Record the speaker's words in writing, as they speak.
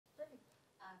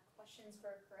questions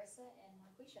for Kharyssa and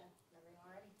Marquesha whenever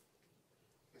y'all ready.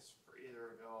 I guess for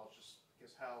either of y'all, just I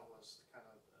guess how was kind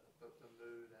of the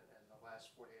mood and the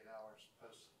last 48 hours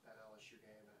post that LSU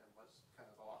game, and what's kind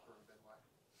of the locker room been like?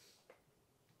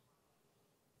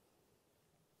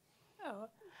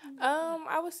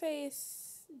 I would say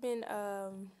it's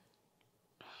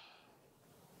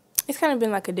kind of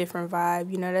been like a different vibe.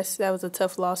 You know, that was a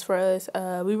tough loss for us.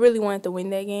 We really wanted to win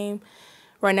that game.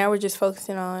 Right now, we're just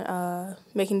focusing on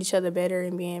making each other better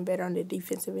and being better on the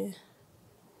defensive end.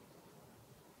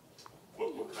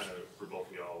 What kind of, for both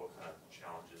of y'all, what kind of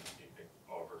challenges do you think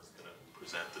Auburn's going to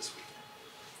present this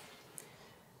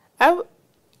weekend?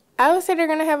 I would say they're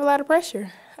going to have a lot of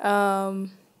pressure.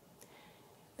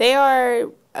 They are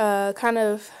kind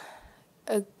of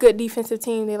a good defensive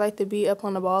team. They like to be up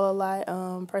on the ball a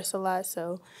lot, press a lot.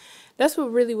 So that's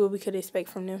what we could expect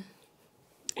from them.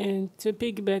 And to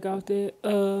piggyback off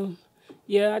that,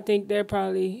 yeah, I think they're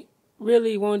probably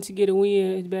really wanting to get a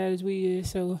win as bad as we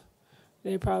is. So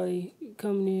they're probably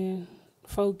coming in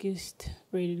focused,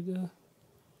 ready to go.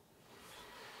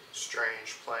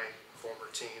 Strange playing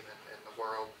former team in the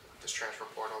world, this transfer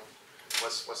portal.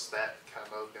 What's that kind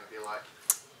of mode going to be like?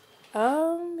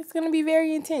 It's going to be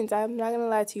very intense. I'm not going to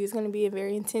lie to you. It's going to be a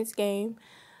very intense game.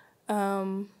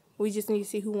 We just need to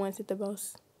see who wants it the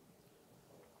most.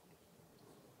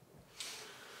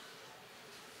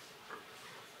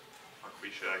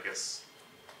 Marquesha, I guess,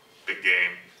 big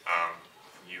game from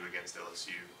you against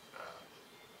LSU.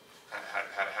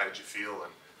 How did you feel,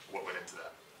 and what went into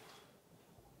that?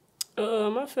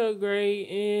 I felt great,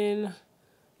 and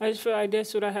I just feel like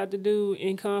that's what I have to do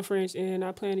in conference, and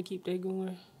I plan to keep that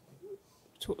going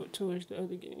towards the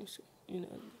other games. You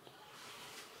know.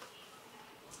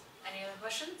 Any other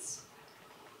questions?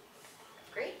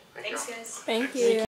 Great. Thank Thanks, y'all. guys. Thank you.